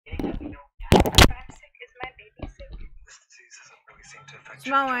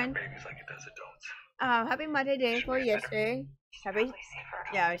Small one. Babies like it does adults. Happy Mother's Day Should for be a better- yesterday. Happy?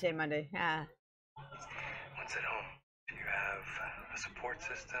 Yeah, I would say Monday. Yeah. Once at home, do you have a support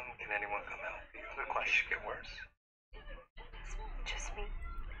system? Can anyone come help you? The question get worse. Just me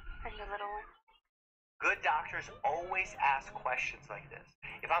and the little one. Good doctors always ask questions like this.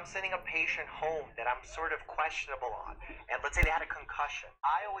 If I'm sending a patient home that I'm sort of questionable on, and let's say they had a concussion,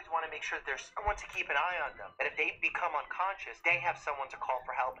 I always want to make sure that there's someone to keep an eye on them. And if they become unconscious, they have someone to call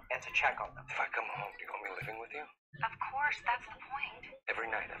for help and to check on them. If I come home, do you want me living with you? Of course, that's the point. Every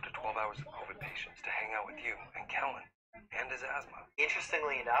night after 12 hours of COVID patients to hang out with you and Kellen and his asthma.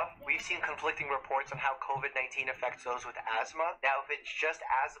 Interestingly enough, we've seen conflicting reports on how COVID-19 affects those with asthma. Now, if it's just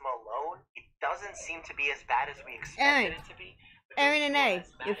asthma alone, it doesn't seem to be as bad as we expected it to be. Aaron and I,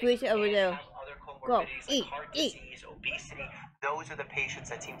 your food's over there. Go, eat, eat. Disease, obesity, those are the patients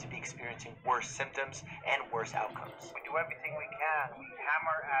that seem to be experiencing worse symptoms and worse outcomes. We do everything we can. We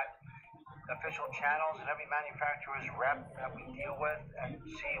hammer at official channels and every manufacturer's rep that we deal with and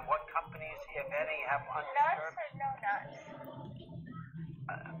see what companies, if any, have Nuts undisturbed. or no nuts?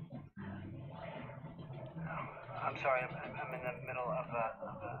 I'm sorry, I'm in the middle of a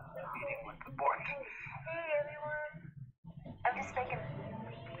meeting with the board. Hey, everyone. I'm just making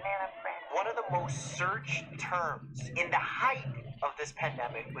banana bread. One of the most searched terms in the height of this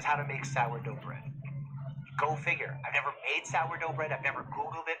pandemic was how to make sourdough bread. Go figure. I've never made sourdough bread. I've never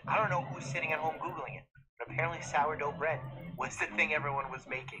Googled it. I don't know who's sitting at home Googling it. But apparently sourdough bread was the thing everyone was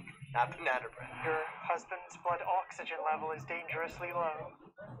making, not banana bread. Your husband's blood oxygen level is dangerously low.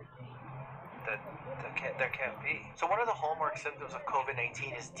 That can't be. So one of the hallmark symptoms of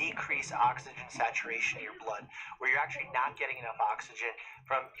COVID-19 is decreased oxygen saturation in your blood, where you're actually not getting enough oxygen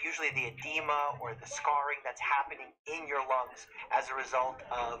from usually the edema or the scarring that's happening in your lungs as a result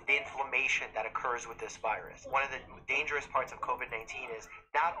of the inflammation that occurs with this virus. One of the dangerous parts of COVID-19 is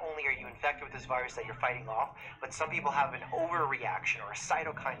not only are you infected with this virus that you're fighting off, but some people have an overreaction or a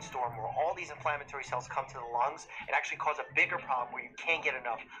cytokine storm where all these inflammatory cells come to the lungs and actually cause a bigger problem where you can't get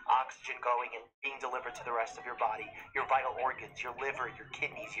enough oxygen going and being delivered to the rest of your body, your vital organs, your liver, your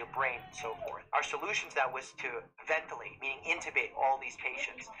kidneys, your brain, and so forth. Our solution to that was to ventilate, meaning intubate all these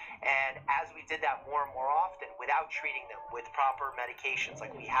patients. And as we did that more and more often, without treating them with proper medications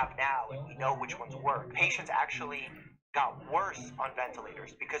like we have now, and we know which ones work, patients actually got worse on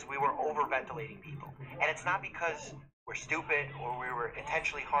ventilators because we were over-ventilating people. And it's not because we're stupid or we were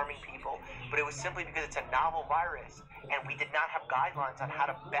intentionally harming people, but it was simply because it's a novel virus and we did not have guidelines on how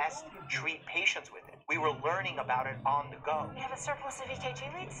to best treat patients with it. We were learning about it on the go. You have a surplus of EKG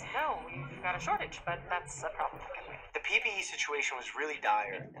leads? No, we've got a shortage, but that's a problem. The PPE situation was really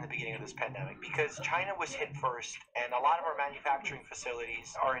dire in the beginning of this pandemic because China was hit first and a lot of our manufacturing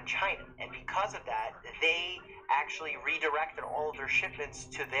facilities are in China. And because of that, they actually redirected all of their shipments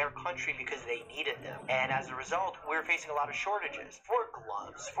to their country because they needed them. And as a result, we were facing a lot of shortages for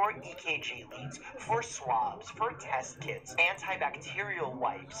gloves, for EKG leads, for swabs, for test kits, antibacterial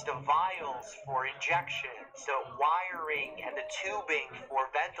wipes, the vials for injections, the wiring and the tubing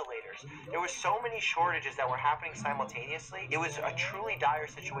for ventilators. There were so many shortages that were happening simultaneously. It was a truly dire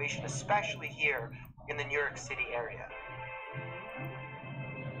situation, especially here in the New York City area.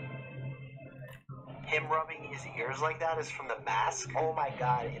 Him rubbing his ears like that is from the mask. Oh my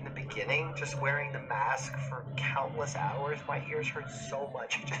god, in the beginning, just wearing the mask for countless hours, my ears hurt so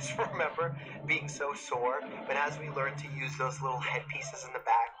much. I just remember being so sore. But as we learned to use those little headpieces in the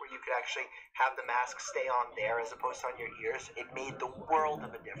back where you could actually have the mask stay on there as opposed to on your ears, it made the world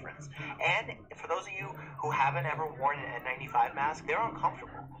of a difference. And for those of you who haven't ever worn an N95 mask, they're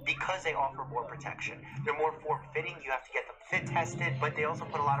uncomfortable because they offer more protection. They're more form-fitting. You have to get them fit tested, but they also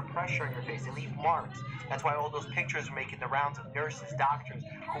put a lot of pressure on your face. They leave marks. That's why all those pictures were making the rounds of nurses, doctors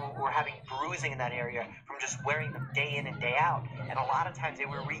who were having bruising in that area from just wearing them day in and day out. And a lot of times they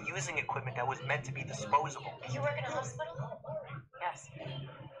were reusing equipment that was meant to be disposable. You work in a hospital? Yes.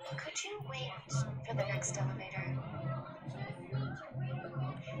 Could you wait for the next elevator?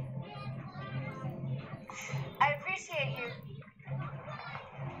 I appreciate you.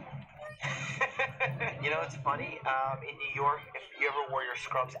 You know, it's funny, in New York, if you ever wore your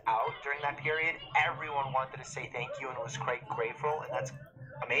scrubs out during that period, everyone wanted to say thank you and was quite grateful, and that's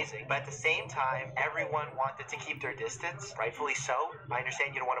amazing. But at the same time, everyone wanted to keep their distance, rightfully so. I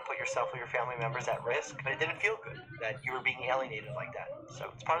understand you don't want to put yourself or your family members at risk, but it didn't feel good that you were being alienated like that.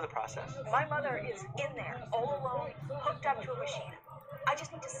 So it's part of the process. My mother is in there, all alone, hooked up to a machine. I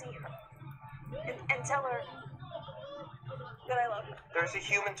just need to see her and tell her that I love. There's a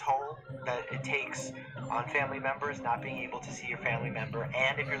human toll that it takes on family members not being able to see your family member,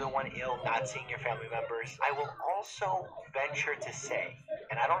 and if you're the one ill, not seeing your family members. I will also venture to say,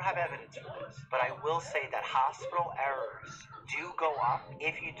 and I don't have evidence for this, but I will say that hospital errors do go up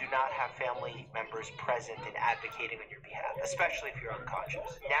if you do not have family members present and advocating on your behalf, especially if you're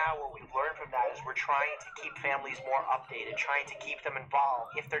unconscious. Now, what we've learned from that is we're trying to keep families more updated, trying to keep them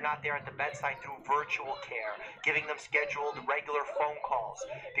involved if they're not there at the bedside through virtual care, giving them scheduled regular phone calls,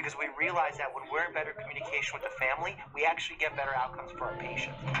 because we realize that when we're in better communication with the family, we actually get better outcomes for our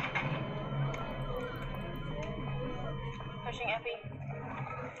patients. Pushing epi.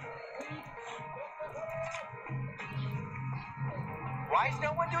 Why is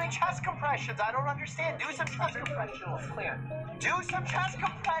no one doing chest compressions? I don't understand. Do some chest compressions. Clear. Do some chest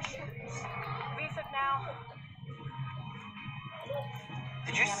compressions. Reset now.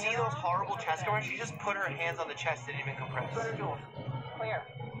 Did you see those horrible chest compressions? She just put her hands on the chest, didn't even compress. Clear.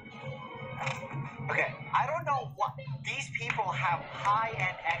 Okay, I don't know what. These people have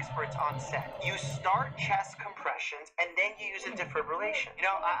high-end experts on set. You start chest compressions, and then you use a defibrillation. You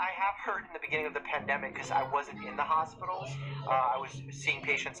know, I have heard in the beginning of the pandemic, because I wasn't in the hospitals, I was seeing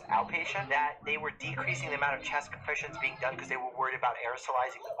patients outpatient, that they were decreasing the amount of chest compressions being done because they were worried about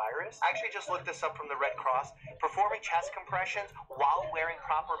aerosolizing the virus. I actually just looked this up from the Red Cross. Performing chest compressions while wearing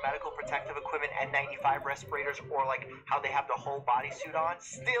proper medical protective equipment, N95 respirators, or like how they have the whole bodysuit on,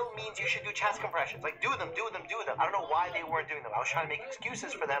 still means you should do chest compressions. Like, do them. I don't know why they weren't doing them. I was trying to make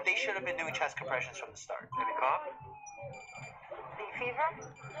excuses for them. They should have been doing chest compressions from the start. Any cough? Fever?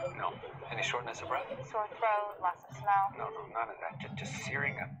 No. Any shortness of breath? Sore throat, loss of smell. No, none of that. Just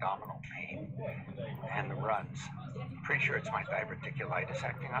searing abdominal pain. And the runs. Pretty sure it's my diverticulitis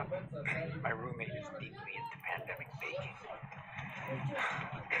acting up. My roommate is deeply into pandemic baking.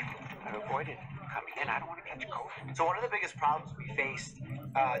 I've avoided coming in. I don't want to catch COVID. So one of the biggest problems we faced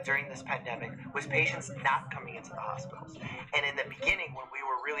during this pandemic was patients not coming into the hospitals. And in the beginning, when we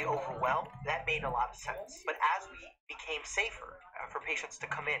were really overwhelmed, that made a lot of sense. But as we became safer for patients to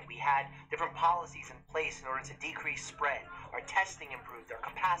come in, we had different policies in place in order to decrease spread. Our testing improved, our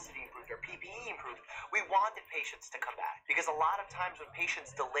capacity improved, our PPE improved. We wanted patients to come back because a lot of times when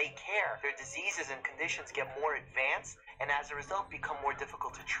patients delay care, their diseases and conditions get more advanced and as a result become more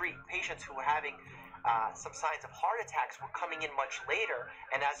difficult to treat. Patients who were having some signs of heart attacks were coming in much later,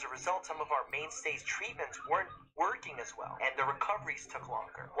 and as a result, some of our mainstays treatments weren't working as well, and the recoveries took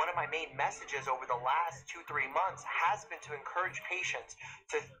longer. One of my main messages over the last 2-3 months has been to encourage patients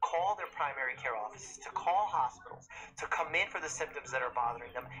to call their primary care offices, to call hospitals, to come in for the symptoms that are bothering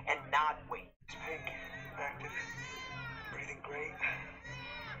them, and not wait. It's pink, active, breathing great.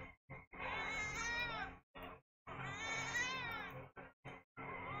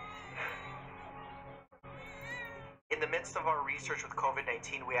 In the midst of our research with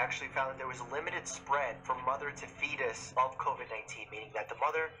COVID-19, we actually found that there was limited spread from mother to fetus of COVID-19, meaning that the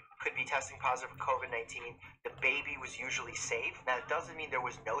mother could be testing positive for COVID-19. The baby was usually safe. Now, it doesn't mean there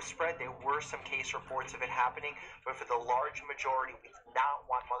was no spread. There were some case reports of it happening, but for the large majority, we did not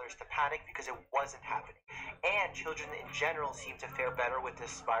want mothers to panic because it wasn't happening. And children in general seem to fare better with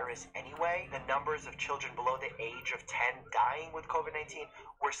this virus anyway. The numbers of children below the age of 10 dying with COVID-19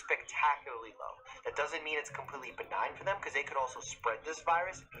 were spectacularly low. That doesn't mean it's completely benign for them because they could also spread this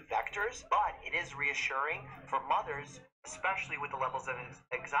virus and be vectors, but it is reassuring for mothers, especially with the levels of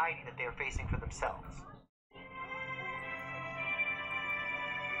anxiety that they are facing for themselves.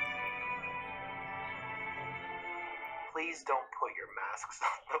 Please don't put your masks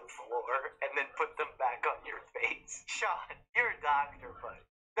on the floor and then put them back on your face. Sean, you're a doctor, but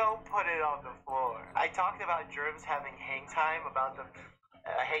don't put it on the floor. I talked about germs having hang time, about them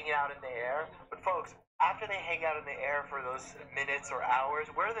hanging out in the air, but folks, after they hang out in the air for those minutes or hours,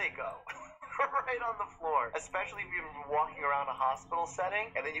 where do they go? Right on the floor. Especially if you've been walking around a hospital setting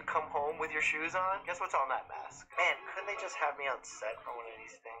and then you come home with your shoes on. Guess what's on that mask? Man, couldn't they just have me on set for one of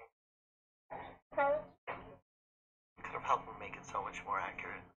these things? Could have helped me make it so much more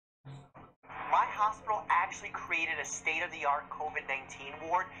accurate. My hospital actually created a state-of-the-art COVID-19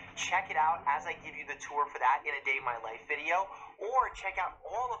 ward. Check it out as I give you the tour for that in a Day of My Life video. Or check out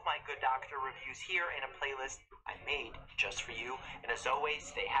all of my Good Doctor reviews here in a playlist I made just for you. And as always,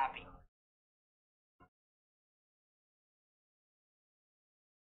 stay happy.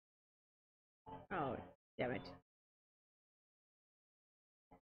 Oh, damn it.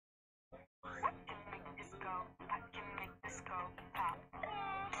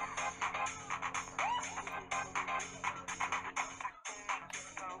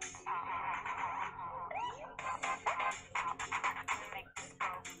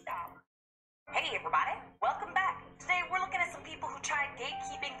 Hey everybody, welcome back. Today we're looking at some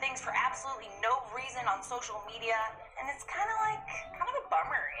social media, and it's kind of a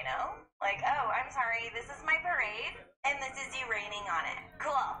bummer, you know? Like, oh, I'm sorry, this is my parade, and this is you raining on it.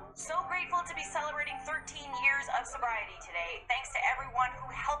 Cool. So grateful to be celebrating 13 years of sobriety today, thanks to everyone who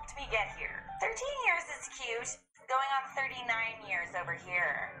helped me get here. 13 years is cute. Going on 39 years over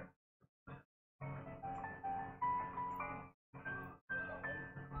here.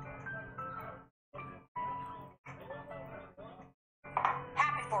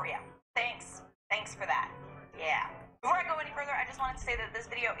 Happy for you. Thanks. Thanks for that. Yeah. Before I go any further, I just wanted to say that this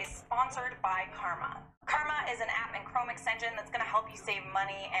video is sponsored by Karma. Karma is an app and Chrome extension that's going to help you save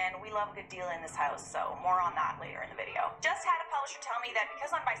money, and we love a good deal in this house, so more on that later in the video. Just had a publisher tell me that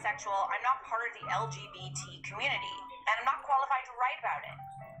because I'm bisexual, I'm not part of the LGBT community, and I'm not qualified to write about it.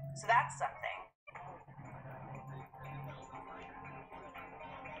 So that's something.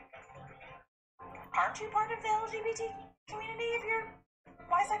 Aren't you part of the LGBT community if you're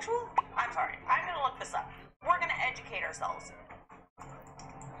bisexual? I'm sorry. I'm going to look this up. We're going to educate ourselves.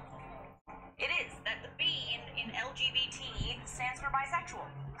 It is that the B in LGBT stands for bisexual.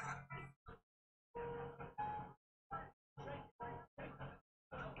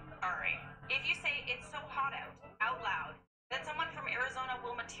 Alright. If you say it's so hot out loud, then someone from Arizona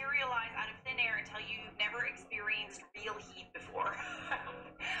will materialize out of thin air and tell you you've never experienced real heat before.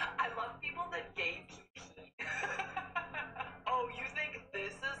 I love people that gatekeep heat. Oh, you think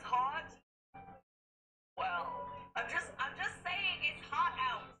this is hot? Well, I'm just saying it's hot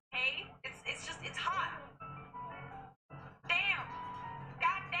out, okay? It's hot. Damn.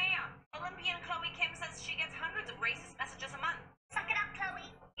 God damn. Olympian Chloe Kim says she gets hundreds of racist messages a month. Suck it up, Chloe.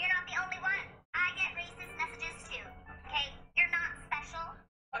 You're not the only one. I get racist messages too. Okay? You're not special.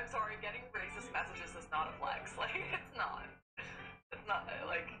 I'm sorry, getting racist messages is not a flex. Like, it's not. It's not,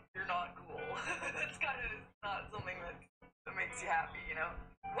 like, you're not cool. It's kind of not something that makes you happy, you know?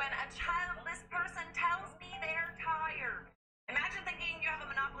 When a childless person tells me they're tired. Imagine thinking you have a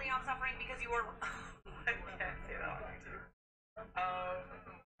monopoly on suffering because you are... I can't say that on YouTube.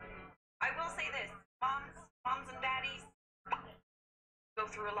 I will say this. Moms and daddies go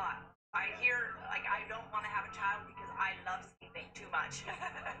through a lot. I hear, like, I don't want to have a child because I love sleeping too much.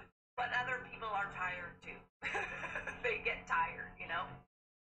 But other people are tired too. They get tired, you know?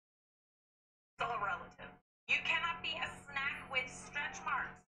 It's all relative. You cannot be a snack with stretch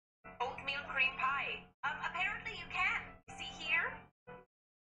marks. Oatmeal cream pie. Apparently you can. See here?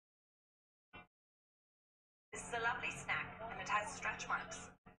 This is a lovely snack, and it has stretch marks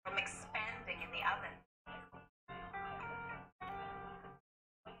from expanding in the oven.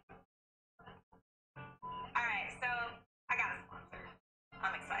 Alright, so I got a sponsor.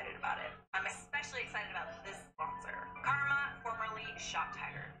 I'm excited about it. I'm especially excited about this sponsor. Karma, formerly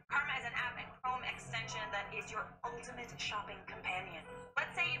ShopTiger. Karma is an app and Chrome extension that is your ultimate shopping companion.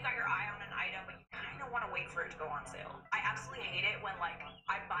 Let's say you've got your eye on an item, but you kind of want to wait for it to go on sale. I absolutely hate it when, like,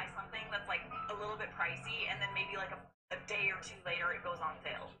 I buy something that's, like, a little bit pricey, and then maybe, like, a day or two later it goes on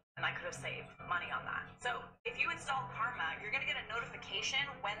sale, and I could have saved money on that. So, if you install Karma, you're going to get a notification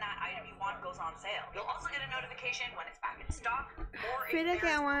when that item you want goes on sale. You'll also get a notification when it's back in stock, or if feel like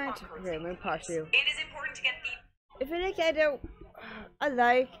there's I want to. coupon Okay, codes let me that pause you. It is important to get the... I feel like I don't.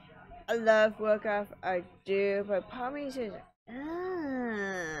 I love workout. I do, but probably just.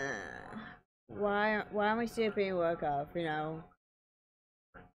 Why am I still being workout? You know.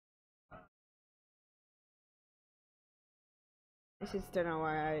 I just don't know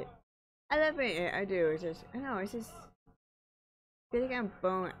why I love it. I do. It's just I don't know. It's just I feel like I'm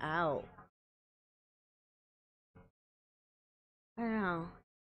burned out. I don't know.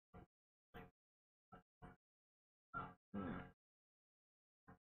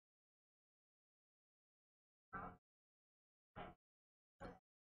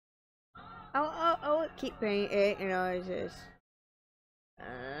 I'll keep playing it, you know, it's just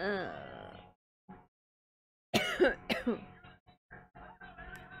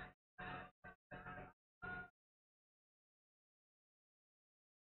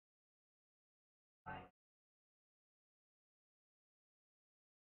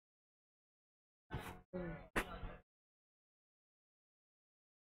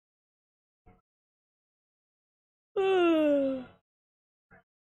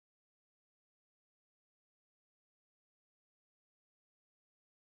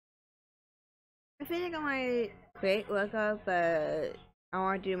I feel like I might quit workout, but I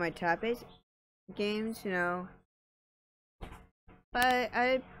want to do my topics games, you know. But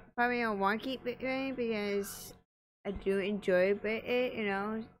I probably don't want to keep it going because I do enjoy it, you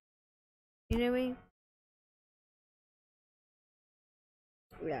know. You know what I mean?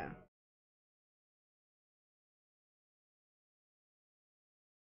 Yeah.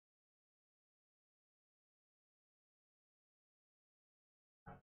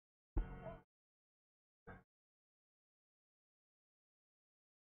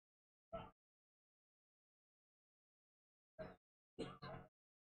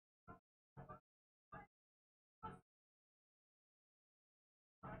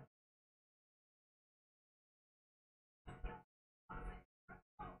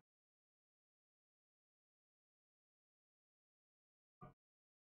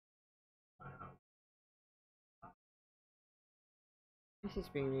 This is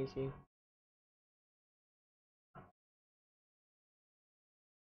being easy.